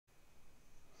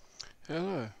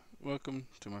Hello, welcome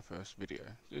to my first video.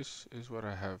 This is what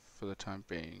I have for the time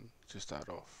being to start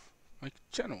off my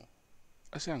channel.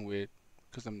 I sound weird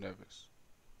because I'm nervous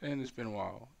and it's been a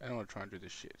while and I want to try and do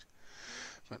this shit.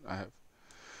 But I have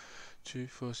 2,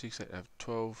 4, 6, 8, I have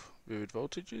 12 vivid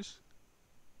voltages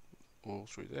all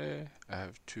through there. I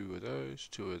have 2 of those,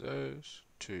 2 of those,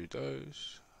 2 of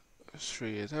those,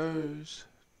 3 of those,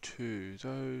 2 of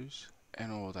those,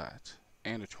 and all that,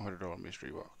 and a $200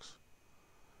 mystery box.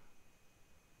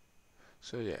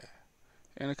 So yeah,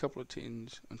 and a couple of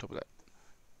tins on top of that.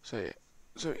 So yeah,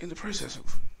 so in the process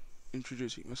of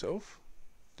introducing myself,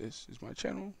 this is my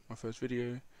channel, my first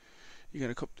video. You're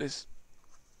gonna cop this,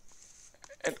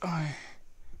 and I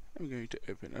am going to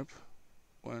open up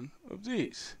one of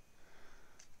these.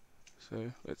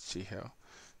 So let's see how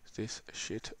this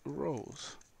shit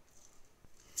rolls.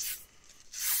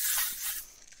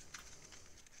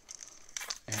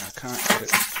 And I can't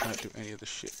edit, can't do any of the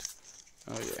shit.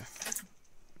 Oh yeah.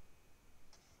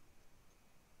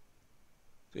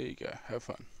 There you go, have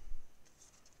fun.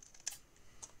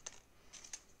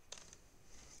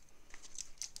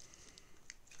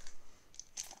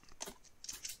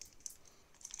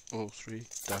 All 3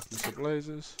 darkness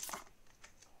ablazes.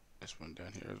 This one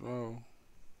down here as well.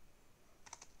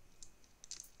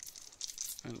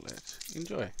 And let's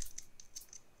enjoy.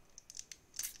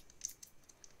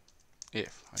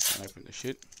 If I can open the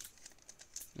shit.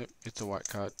 Yep, it's a white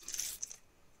card.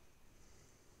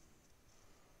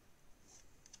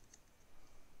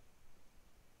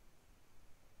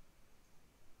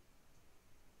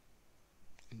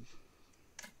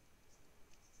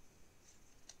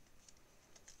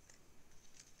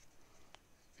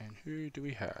 And who do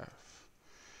we have?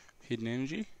 Hidden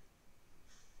energy.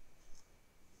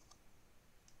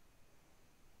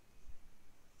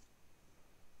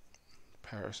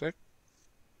 Parasect.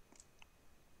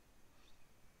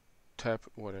 Tap,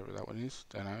 whatever that one is.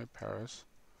 Don't know. Paras.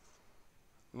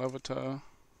 Lovatar.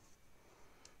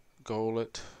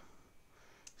 Golet.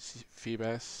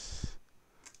 Phoebus.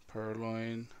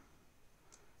 Purloin.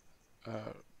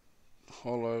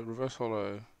 Hollow. Reverse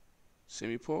hollow.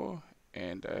 Semipore.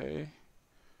 And a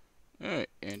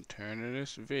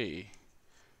Eternatus V.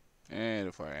 And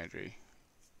a Fire Entry.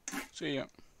 See ya.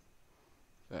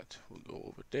 That will go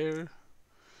over there.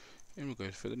 And we'll go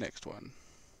for the next one.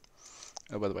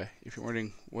 Oh, by the way, if you're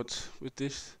wondering what's with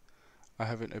this, I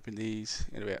haven't opened these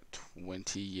in about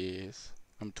 20 years.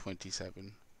 I'm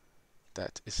 27.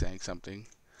 That is saying something.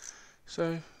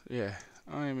 So, yeah,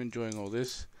 I am enjoying all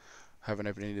this. I haven't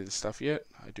opened any of this stuff yet.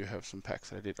 I do have some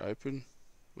packs that I did open,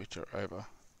 which are over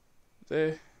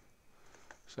there.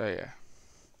 So, yeah.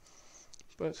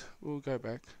 But we'll go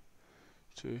back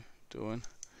to doing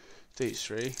these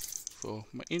 3 for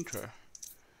my intro.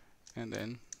 And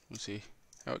then we'll see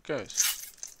how it goes.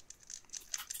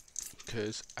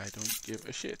 Because I don't give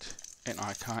a shit and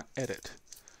I can't edit.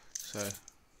 So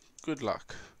good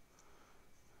luck.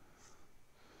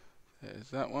 There's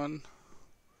that one.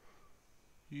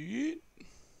 Yeet.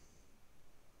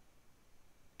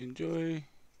 Enjoy.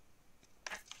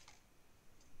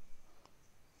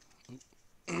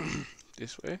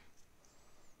 This way.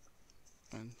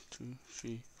 1, 2,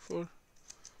 3, 4.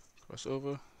 Cross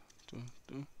over. 2,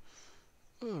 2.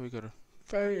 Oh, we got a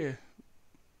fire.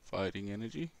 Fighting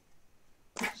energy.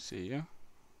 See ya.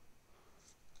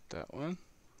 That one.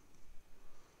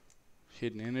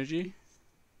 Hidden energy.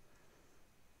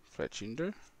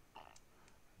 Fletchinder.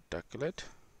 Ducklet.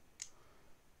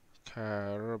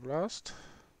 Carablast.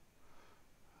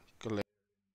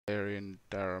 Galarian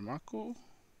Daramaku.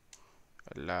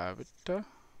 Lavita.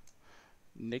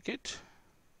 Nicket.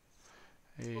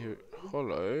 A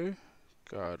hollow.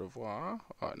 Gardevoir.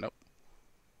 Oh, nope.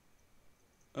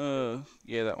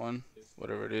 Yeah, that one.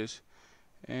 Whatever it is.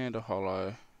 And a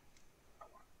hollow.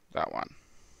 That one.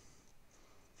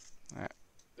 That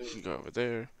can go over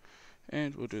there.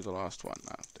 And we'll do the last one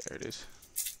now. There it is.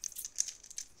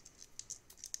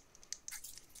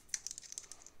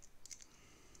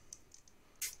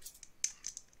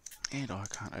 And I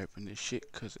can't open this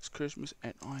shit because it's Christmas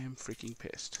and I am freaking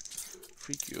pissed.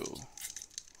 Freak you.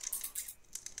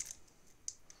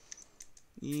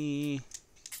 Yeah.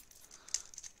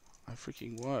 I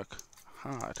freaking work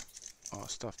hard. Oh,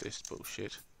 stuff this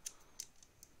bullshit.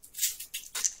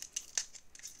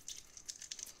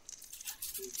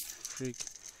 Freak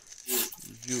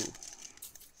you.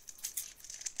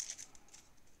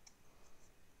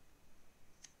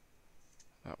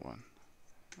 That one.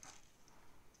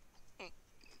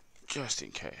 Just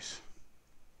in case.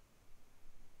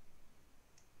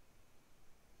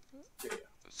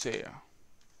 See ya.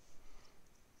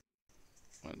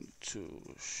 1,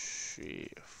 2, 3. 3,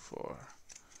 4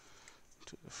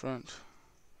 to the front.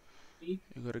 You've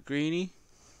got a greenie,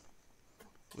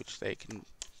 which they can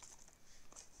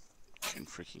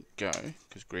freaking go,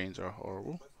 because greens are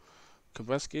horrible.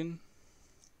 Combuskin,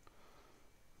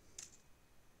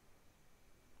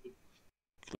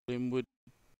 Glimwood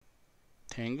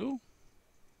Tangle.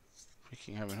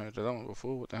 Freaking haven't heard of that one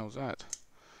before. What the hell's that?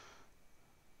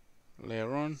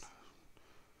 Leron.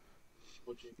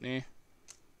 Nah.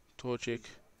 Torchic.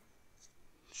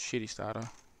 Shitty starter.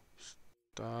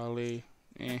 Starly.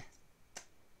 Eh.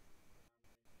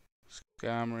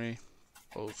 Skarmory.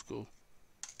 Old school.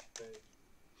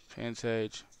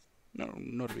 Pansage. No,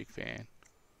 not a big fan.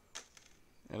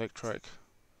 Electric.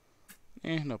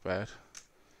 Eh, not bad.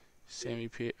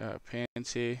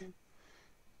 Pansy.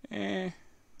 Eh,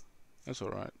 that's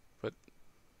alright. But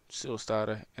still a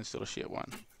starter and still a shit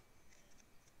one.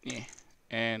 Yeah.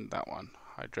 And that one.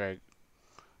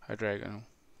 Hydreigon,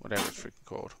 whatever it's freaking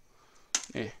called.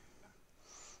 Yeah.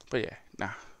 But yeah,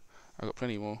 nah. I got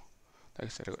plenty more. Like I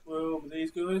said, I got 12 of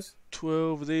these guys.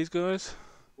 12 of these guys.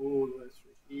 All the way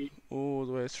through here. All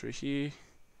the way through here.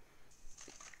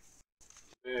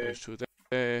 There. Those two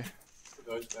there.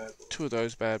 Those bad boys. 2 of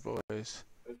those bad boys.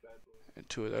 Those bad boys. And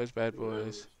 2 of those bad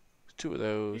boys. 2 of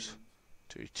those.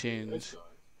 2 tins.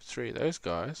 3 of those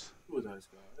guys. 2 of those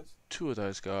guys. 2 of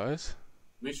those guys.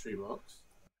 Mystery box.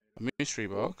 A mystery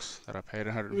box that I paid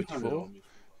 $154 for.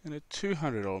 And a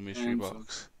 $200 mystery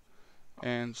box.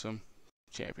 And some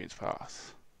Champions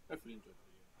Pass. Hopefully you enjoyed the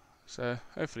video. So,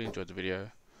 hopefully you enjoyed the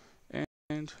video.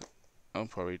 And I'll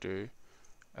probably do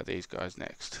these guys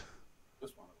next.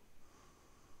 Just one of them.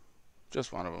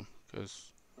 Just one of them,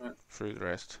 because through the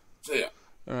rest. See ya.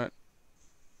 Alright.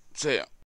 See ya.